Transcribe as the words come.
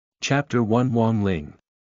Chapter 1 Wong Ling.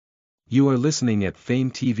 You are listening at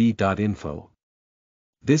famvetv.info.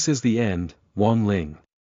 This is the end, Wong Ling.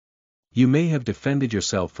 You may have defended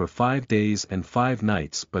yourself for 5 days and 5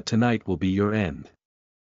 nights, but tonight will be your end.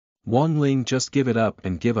 Wong Ling, just give it up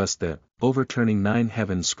and give us the overturning 9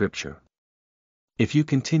 heavens scripture. If you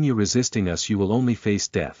continue resisting us, you will only face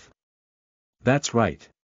death. That's right.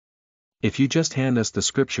 If you just hand us the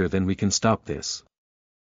scripture, then we can stop this.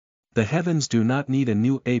 The heavens do not need a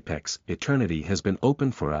new apex. Eternity has been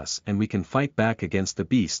opened for us and we can fight back against the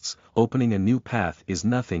beasts. Opening a new path is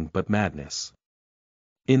nothing but madness.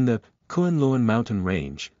 In the Kunlun mountain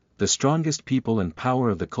range, the strongest people and power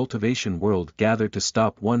of the cultivation world gathered to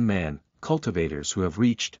stop one man. Cultivators who have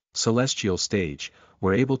reached celestial stage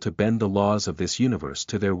were able to bend the laws of this universe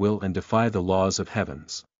to their will and defy the laws of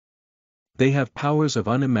heavens. They have powers of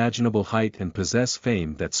unimaginable height and possess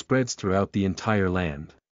fame that spreads throughout the entire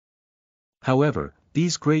land. However,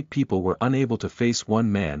 these great people were unable to face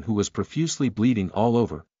one man who was profusely bleeding all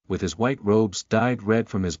over, with his white robes dyed red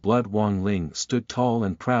from his blood. Wong Ling stood tall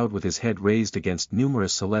and proud with his head raised against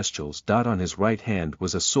numerous celestials. On his right hand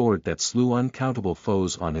was a sword that slew uncountable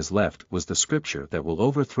foes. On his left was the scripture that will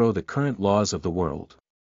overthrow the current laws of the world.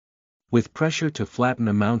 With pressure to flatten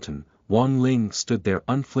a mountain, Wong Ling stood there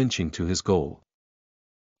unflinching to his goal.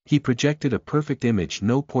 He projected a perfect image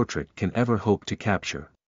no portrait can ever hope to capture.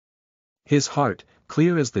 His heart,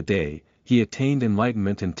 clear as the day, he attained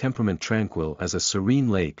enlightenment and temperament tranquil as a serene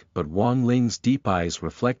lake, but Wong Ling's deep eyes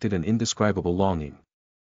reflected an indescribable longing.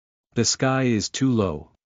 The sky is too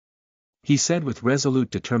low, he said with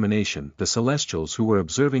resolute determination. The celestials who were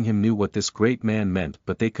observing him knew what this great man meant,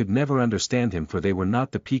 but they could never understand him, for they were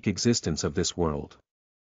not the peak existence of this world.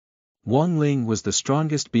 Wong Ling was the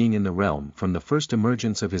strongest being in the realm from the first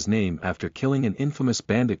emergence of his name after killing an infamous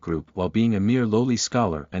bandit group while being a mere lowly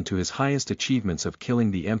scholar, and to his highest achievements of killing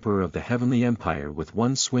the emperor of the heavenly empire with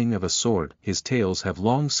one swing of a sword. His tales have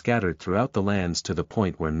long scattered throughout the lands to the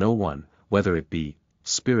point where no one, whether it be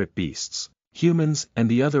spirit beasts, humans, and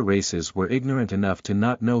the other races, were ignorant enough to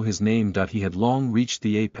not know his name. He had long reached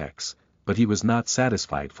the apex, but he was not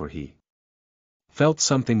satisfied, for he felt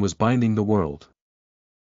something was binding the world.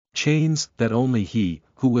 Chains that only he,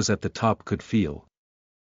 who was at the top, could feel.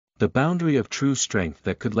 The boundary of true strength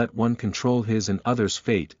that could let one control his and others'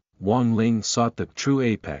 fate. Wong Ling sought the true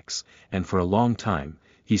apex, and for a long time,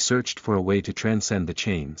 he searched for a way to transcend the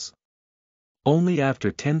chains. Only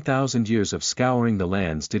after 10,000 years of scouring the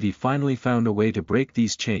lands did he finally found a way to break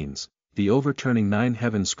these chains. The overturning 9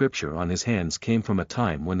 heaven scripture on his hands came from a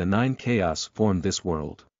time when the 9 chaos formed this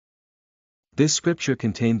world. This scripture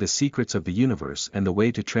contained the secrets of the universe and the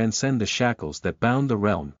way to transcend the shackles that bound the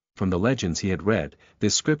realm. From the legends he had read,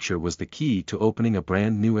 this scripture was the key to opening a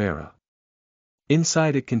brand new era.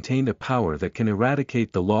 Inside it contained a power that can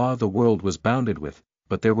eradicate the law the world was bounded with,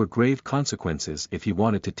 but there were grave consequences if he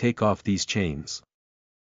wanted to take off these chains.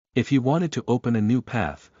 If he wanted to open a new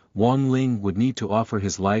path, Wong Ling would need to offer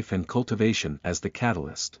his life and cultivation as the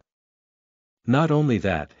catalyst. Not only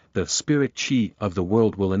that, the spirit chi of the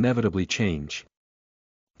world will inevitably change.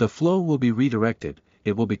 The flow will be redirected.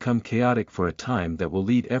 It will become chaotic for a time that will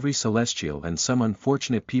lead every celestial and some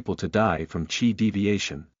unfortunate people to die from chi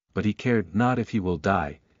deviation, but he cared not if he will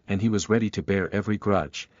die, and he was ready to bear every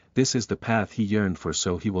grudge. This is the path he yearned for,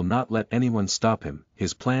 so he will not let anyone stop him.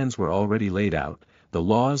 His plans were already laid out, the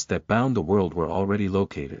laws that bound the world were already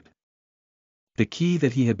located. The key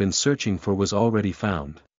that he had been searching for was already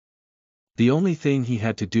found. The only thing he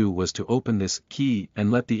had to do was to open this key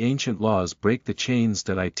and let the ancient laws break the chains.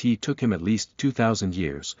 It took him at least 2,000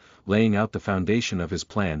 years, laying out the foundation of his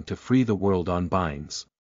plan to free the world on binds.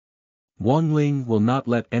 Wong Ling will not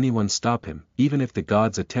let anyone stop him. Even if the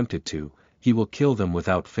gods attempted to, he will kill them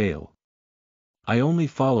without fail. I only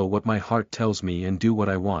follow what my heart tells me and do what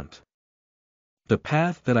I want. The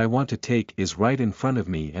path that I want to take is right in front of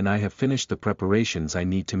me, and I have finished the preparations I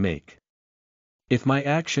need to make. If my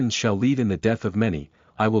actions shall lead in the death of many,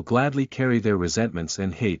 I will gladly carry their resentments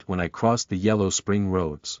and hate when I cross the yellow spring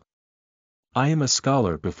roads. I am a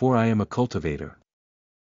scholar before I am a cultivator.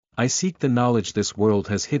 I seek the knowledge this world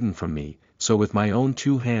has hidden from me, so with my own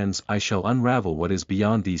 2 hands I shall unravel what is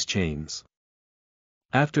beyond these chains.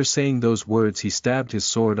 After saying those words, he stabbed his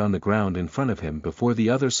sword on the ground in front of him before the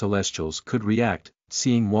other celestials could react.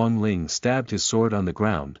 Seeing Wong Ling stabbed his sword on the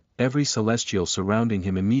ground, every celestial surrounding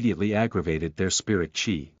him immediately aggravated their spirit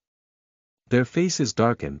chi. Their faces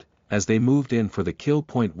darkened, as they moved in for the kill.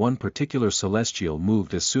 One particular celestial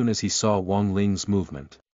moved as soon as he saw Wong Ling's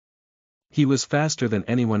movement. He was faster than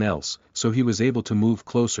anyone else, so he was able to move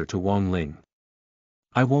closer to Wong Ling.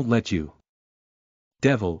 I won't let you,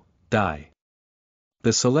 devil, die.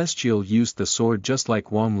 The Celestial used the sword just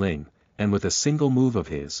like Wang Ling, and with a single move of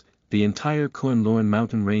his, the entire Kunlun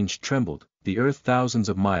mountain range trembled. The earth thousands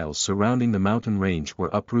of miles surrounding the mountain range were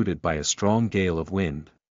uprooted by a strong gale of wind.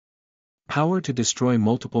 Power to destroy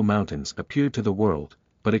multiple mountains appeared to the world,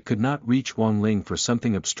 but it could not reach Wang Ling, for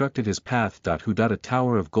something obstructed his path. A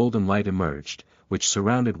tower of golden light emerged, which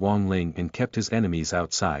surrounded Wang Ling and kept his enemies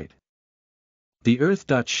outside. The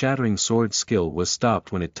earth-shattering sword skill was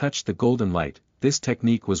stopped when it touched the golden light. This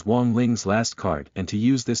technique was Wang Ling's last card, and to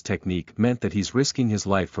use this technique meant that he's risking his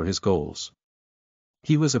life for his goals.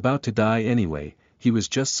 He was about to die anyway, he was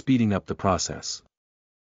just speeding up the process.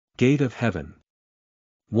 Gate of Heaven.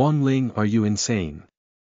 Wang Ling, are you insane?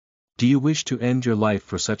 Do you wish to end your life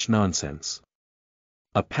for such nonsense?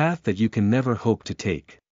 A path that you can never hope to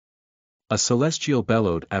take. A Celestial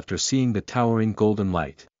bellowed after seeing the towering golden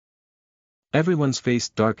light. Everyone's face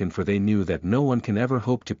darkened, for they knew that no one can ever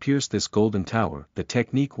hope to pierce this golden tower. The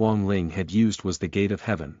technique Wang Ling had used was the Gate of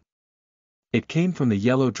Heaven. It came from the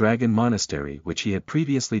Yellow Dragon Monastery, which he had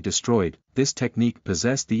previously destroyed. This technique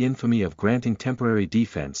possessed the infamy of granting temporary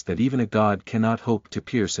defense that even a god cannot hope to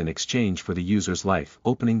pierce in exchange for the user's life.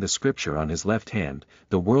 Opening the scripture on his left hand,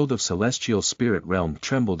 the world of celestial spirit realm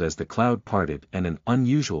trembled as the cloud parted and an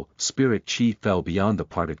unusual spirit chi fell beyond the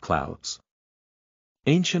parted clouds.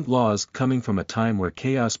 Ancient laws coming from a time where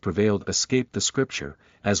chaos prevailed escaped the scripture.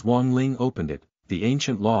 As Wang Ling opened it, the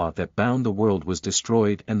ancient law that bound the world was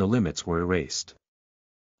destroyed and the limits were erased.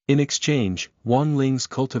 In exchange, Wang Ling's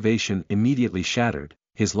cultivation immediately shattered,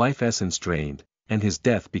 his life essence drained, and his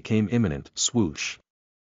death became imminent. Swoosh.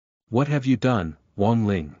 What have you done, Wang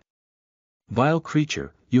Ling? Vile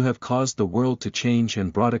creature, you have caused the world to change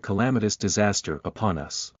and brought a calamitous disaster upon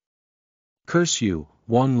us. Curse you,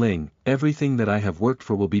 Wang Ling, everything that I have worked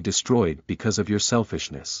for will be destroyed because of your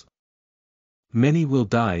selfishness. Many will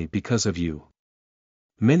die because of you.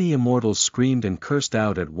 Many immortals screamed and cursed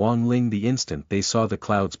out at Wang Ling the instant they saw the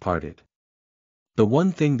clouds parted. The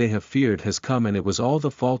one thing they have feared has come, and it was all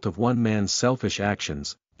the fault of one man's selfish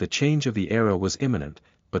actions. The change of the era was imminent,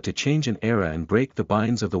 but to change an era and break the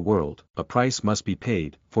binds of the world, a price must be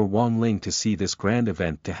paid. For Wang Ling to see this grand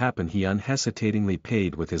event to happen, he unhesitatingly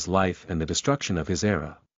paid with his life and the destruction of his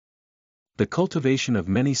era. The cultivation of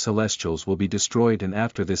many celestials will be destroyed, and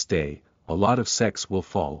after this day, a lot of sects will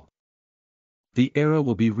fall. The era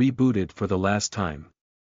will be rebooted for the last time.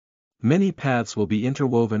 Many paths will be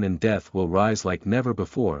interwoven and death will rise like never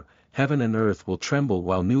before. Heaven and earth will tremble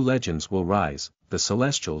while new legends will rise. The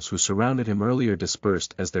celestials who surrounded him earlier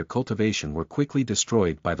dispersed as their cultivation were quickly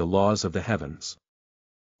destroyed by the laws of the heavens.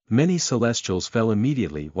 Many celestials fell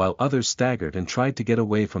immediately while others staggered and tried to get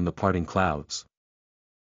away from the parting clouds.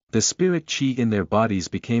 The spirit chi in their bodies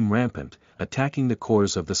became rampant, attacking the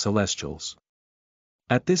cores of the celestials.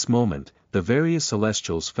 At this moment, the various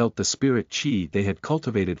celestials felt the spirit chi they had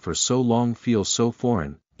cultivated for so long feel so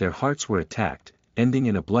foreign. Their hearts were attacked, ending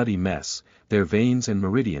in a bloody mess. Their veins and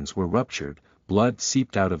meridians were ruptured, blood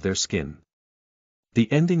seeped out of their skin.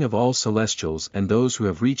 The ending of all celestials, and those who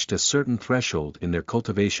have reached a certain threshold in their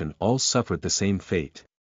cultivation all suffered the same fate.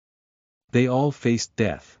 They all faced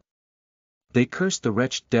death. They cursed the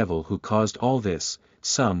wretched devil who caused all this.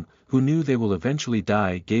 Some, who knew they will eventually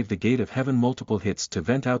die, gave the Gate of Heaven multiple hits to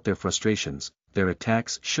vent out their frustrations. Their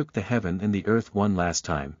attacks shook the heaven and the earth one last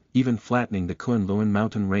time, even flattening the Kunlun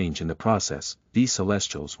mountain range in the process. These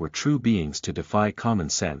celestials were true beings to defy common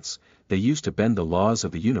sense. They used to bend the laws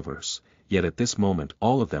of the universe, yet at this moment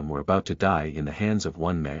all of them were about to die in the hands of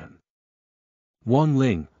one man. Wang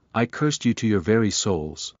Ling, I cursed you to your very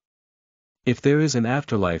souls. If there is an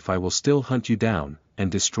afterlife, I will still hunt you down, and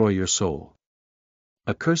destroy your soul.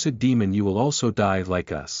 Accursed demon, you will also die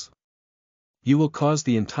like us. You will cause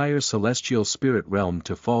the entire celestial spirit realm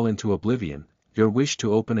to fall into oblivion. Your wish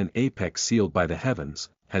to open an apex sealed by the heavens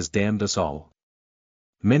has damned us all.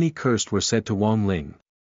 Many cursed were said to Wang Ling.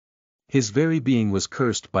 His very being was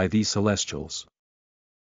cursed by these celestials.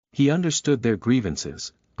 He understood their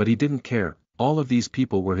grievances, but he didn't care. All of these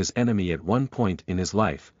people were his enemy at one point in his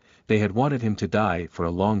life. They had wanted him to die for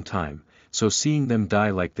a long time, so seeing them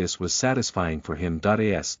die like this was satisfying for him.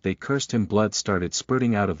 As they cursed him, blood started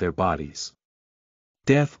spurting out of their bodies.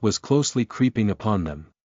 Death was closely creeping upon them.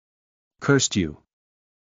 Cursed you.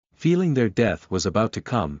 Feeling their death was about to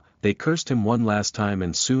come, they cursed him one last time,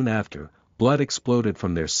 and soon after, blood exploded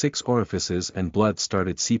from their 6 orifices and blood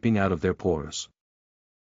started seeping out of their pores.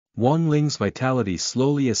 Wang Ling's vitality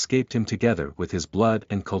slowly escaped him together with his blood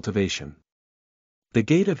and cultivation. The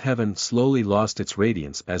Gate of Heaven slowly lost its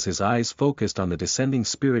radiance as his eyes focused on the descending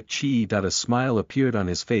spirit chi. A smile appeared on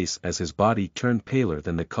his face as his body turned paler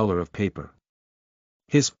than the color of paper.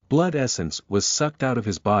 His blood essence was sucked out of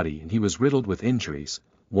his body and he was riddled with injuries.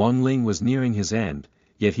 Wang Ling was nearing his end,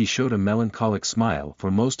 yet he showed a melancholic smile.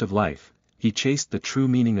 For most of life, he chased the true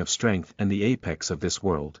meaning of strength and the apex of this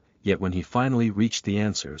world, yet when he finally reached the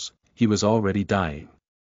answers, he was already dying.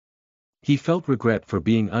 He felt regret for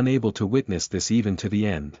being unable to witness this even to the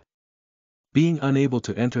end. Being unable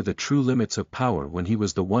to enter the true limits of power when he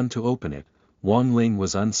was the one to open it, Wang Ling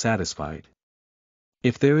was unsatisfied.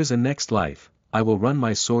 If there is a next life, I will run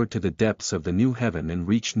my sword to the depths of the new heaven and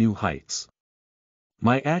reach new heights.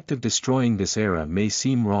 My act of destroying this era may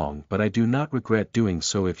seem wrong, but I do not regret doing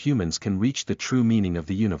so if humans can reach the true meaning of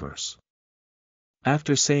the universe.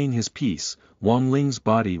 After saying his piece, Wang Ling's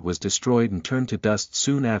body was destroyed and turned to dust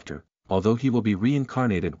soon after. Although he will be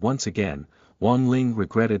reincarnated once again, Wang Ling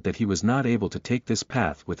regretted that he was not able to take this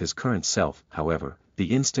path with his current self. However,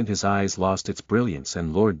 the instant his eyes lost its brilliance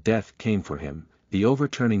and Lord Death came for him, the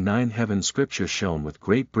overturning 9 heaven scripture shone with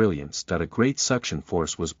great brilliance that a great suction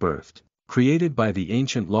force was birthed, created by the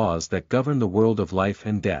ancient laws that govern the world of life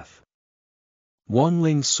and death. Wang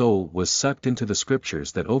Ling's soul was sucked into the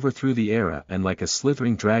scriptures that overthrew the era, and like a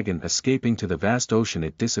slithering dragon escaping to the vast ocean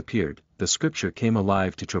it disappeared. The scripture came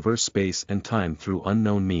alive to traverse space and time through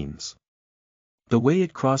unknown means. The way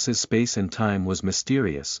it crosses space and time was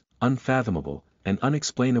mysterious, unfathomable, and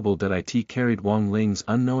unexplainable. It carried Wang Ling's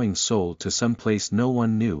unknowing soul to some place no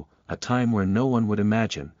one knew, a time where no one would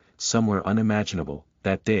imagine, somewhere unimaginable.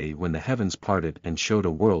 That day when the heavens parted and showed a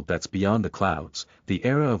world that's beyond the clouds, the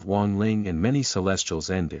era of Wang Ling and many celestials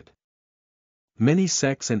ended. Many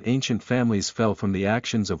sects and ancient families fell from the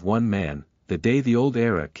actions of one man. The day the old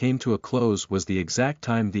era came to a close was the exact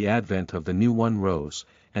time the advent of the new one rose,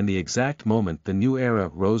 and the exact moment the new era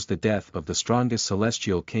rose the death of the strongest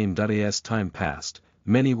celestial came. As time passed,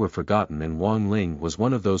 many were forgotten and Wang Ling was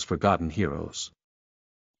one of those forgotten heroes.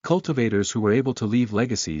 Cultivators who were able to leave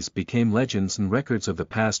legacies became legends and records of the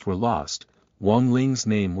past were lost. Wang Ling's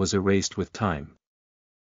name was erased with time.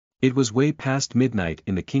 It was way past midnight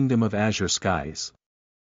in the kingdom of azure skies.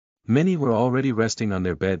 Many were already resting on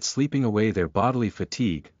their beds sleeping away their bodily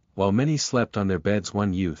fatigue, while many slept on their beds.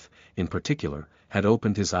 One youth, in particular, had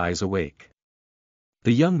opened his eyes awake.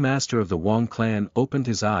 The young master of the Wang clan opened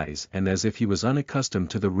his eyes and as if he was unaccustomed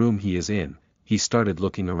to the room he is in, he started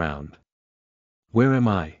looking around. Where am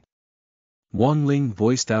I? Wang Ling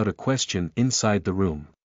voiced out a question inside the room.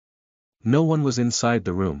 No one was inside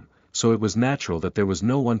the room, so it was natural that there was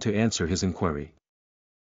no one to answer his inquiry.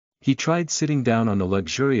 He tried sitting down on the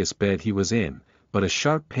luxurious bed he was in, but a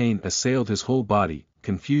sharp pain assailed his whole body,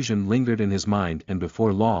 confusion lingered in his mind and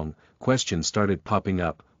before long, questions started popping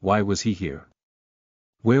up. Why was he here?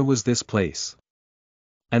 Where was this place?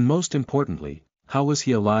 And most importantly, how was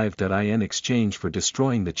he alive? In exchange for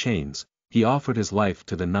destroying the chains, he offered his life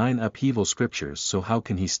to the 9 upheaval scriptures, so how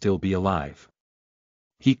can he still be alive?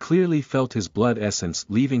 He clearly felt his blood essence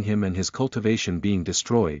leaving him and his cultivation being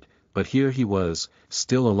destroyed, but here he was,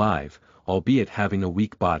 still alive, albeit having a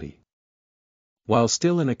weak body. While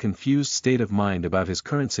still in a confused state of mind about his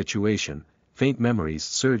current situation, faint memories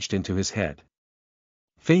surged into his head.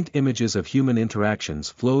 Faint images of human interactions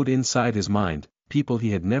flowed inside his mind, people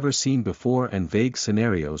he had never seen before, and vague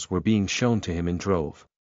scenarios were being shown to him in drove.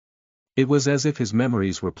 It was as if his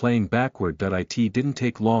memories were playing backward. It didn't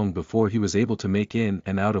take long before he was able to make in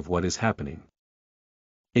and out of what is happening.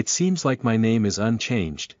 It seems like my name is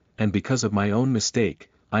unchanged, and because of my own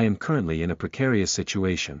mistake, I am currently in a precarious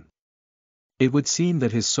situation. It would seem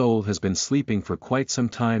that his soul has been sleeping for quite some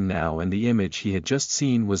time now, and the image he had just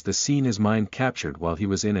seen was the scene his mind captured while he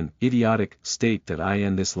was in an idiotic state.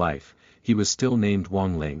 In this life, he was still named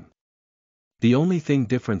Wang Ling. The only thing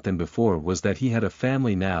different than before was that he had a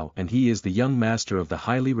family now, and he is the young master of the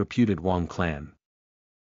highly reputed Wang clan.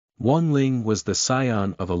 Wang Ling was the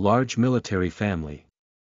scion of a large military family.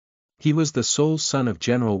 He was the sole son of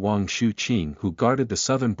General Wang Shuqing, who guarded the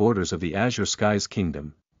southern borders of the Azure Skies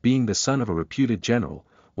Kingdom. Being the son of a reputed general,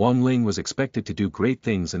 Wang Ling was expected to do great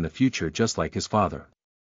things in the future just like his father.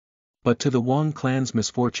 But to the Wang clan's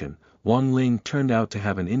misfortune, Wang Ling turned out to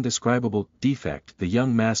have an indescribable defect. The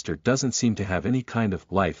young master doesn't seem to have any kind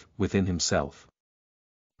of life within himself.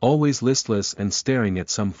 Always listless and staring at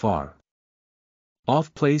some far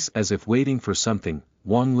off place as if waiting for something.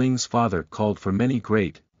 Wang Ling's father called for many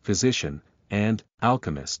great physician and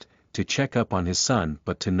alchemist to check up on his son,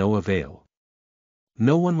 but to no avail.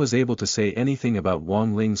 No one was able to say anything about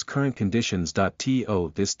Wang Ling's current conditions.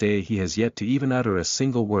 To this day he has yet to even utter a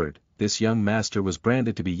single word. This young master was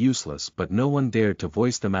branded to be useless, but no one dared to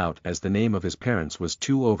voice them out as the name of his parents was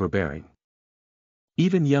too overbearing.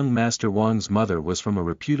 Even young Master Wang's mother was from a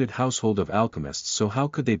reputed household of alchemists, so how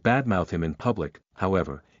could they badmouth him in public?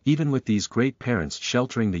 However, even with these great parents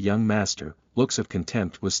sheltering the young master, looks of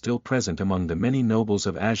contempt was still present among the many nobles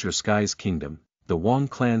of Azure Sky's kingdom. The Wang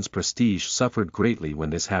clan's prestige suffered greatly when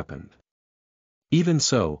this happened. Even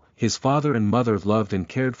so, his father and mother loved and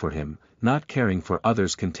cared for him, not caring for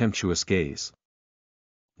others' contemptuous gaze.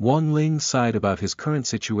 Wang Ling sighed about his current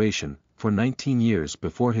situation. For 19 years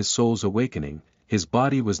before his soul's awakening, his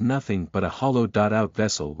body was nothing but a hollowed-out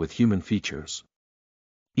vessel with human features.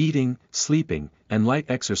 Eating, sleeping, and light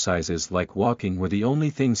exercises like walking were the only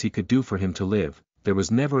things he could do for him to live. There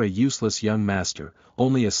was never a useless young master,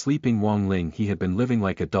 only a sleeping Wang Ling. He had been living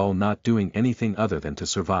like a doll, not doing anything other than to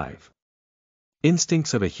survive.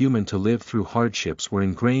 Instincts of a human to live through hardships were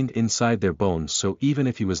ingrained inside their bones, so even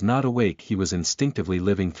if he was not awake he was instinctively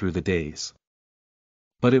living through the days.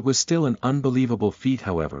 But it was still an unbelievable feat.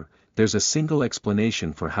 However, there's a single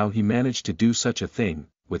explanation for how he managed to do such a thing,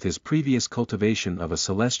 with his previous cultivation of a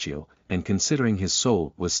celestial, and considering his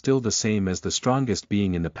soul was still the same as the strongest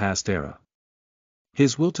being in the past era.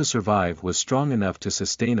 His will to survive was strong enough to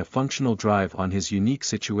sustain a functional drive on his unique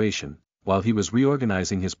situation. While he was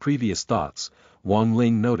reorganizing his previous thoughts, Wang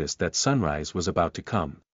Ling noticed that sunrise was about to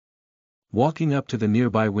come. Walking up to the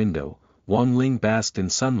nearby window, Wang Ling basked in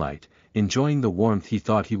sunlight, enjoying the warmth he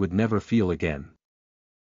thought he would never feel again.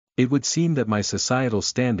 It would seem that my societal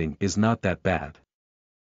standing is not that bad.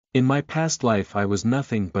 In my past life I was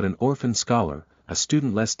nothing but an orphan scholar, a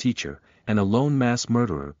studentless teacher, and a lone mass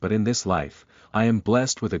murderer, but in this life, I am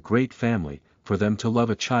blessed with a great family. For them to love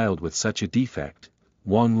a child with such a defect.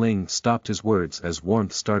 Wang Ling stopped his words as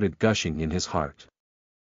warmth started gushing in his heart.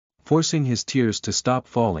 Forcing his tears to stop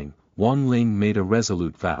falling, Wang Ling made a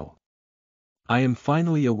resolute vow. I am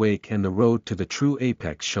finally awake, and the road to the true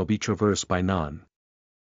apex shall be traversed by none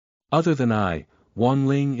other than I, Wang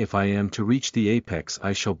Ling. If I am to reach the apex,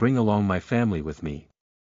 I shall bring along my family with me.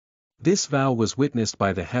 This vow was witnessed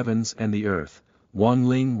by the heavens and the earth. Wang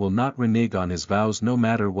Ling will not renege on his vows no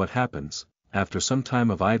matter what happens. After some time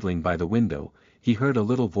of idling by the window, he heard a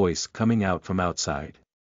little voice coming out from outside.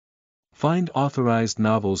 Find authorized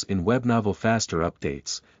novels in WebNovel. Faster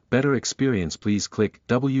updates, better experience. Please click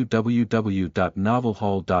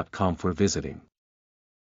www.novelfull.com for visiting.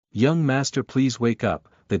 Young master, please wake up,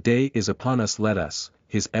 the day is upon us. Let us.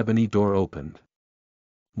 His ebony door opened.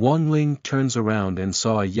 Wang Ling turns around and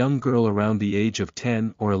saw a young girl around the age of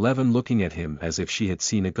 10 or 11 looking at him as if she had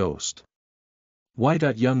seen a ghost. Why,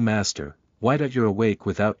 young master, why you're awake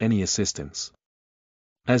without any assistance?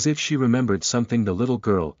 As if she remembered something, the little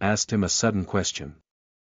girl asked him a sudden question.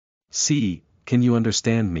 See, can you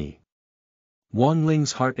understand me? Wang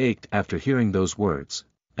Ling's heart ached after hearing those words.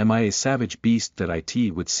 Am I a savage beast that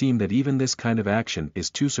it would seem that even this kind of action is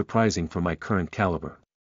too surprising for my current caliber?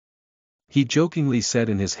 He jokingly said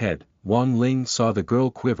in his head. Wang Ling saw the girl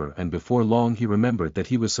quiver, and before long he remembered that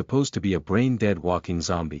he was supposed to be a brain-dead walking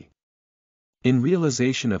zombie. In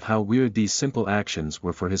realization of how weird these simple actions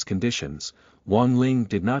were for his conditions, Wang Ling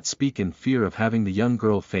did not speak in fear of having the young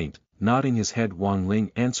girl faint. Nodding his head, Wang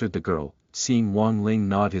Ling answered the girl. Seeing Wang Ling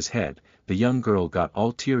nod his head, the young girl got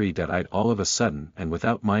all teary-eyed all of a sudden, and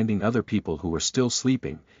without minding other people who were still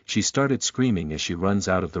sleeping, she started screaming as she runs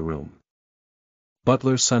out of the room.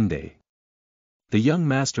 Butler Sunday. The young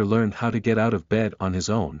master learned how to get out of bed on his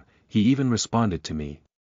own. He even responded to me.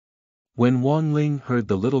 When Wang Ling heard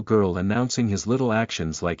the little girl announcing his little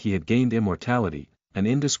actions like he had gained immortality, an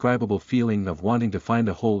indescribable feeling of wanting to find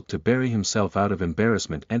a hole to bury himself out of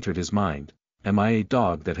embarrassment entered his mind. Am I a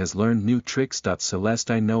dog that has learned new tricks?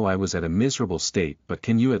 Celeste, I know I was at a miserable state, but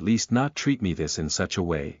can you at least not treat me this in such a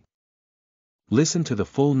way? Listen to the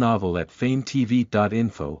full novel at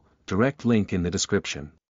famvetv.info, direct link in the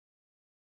description.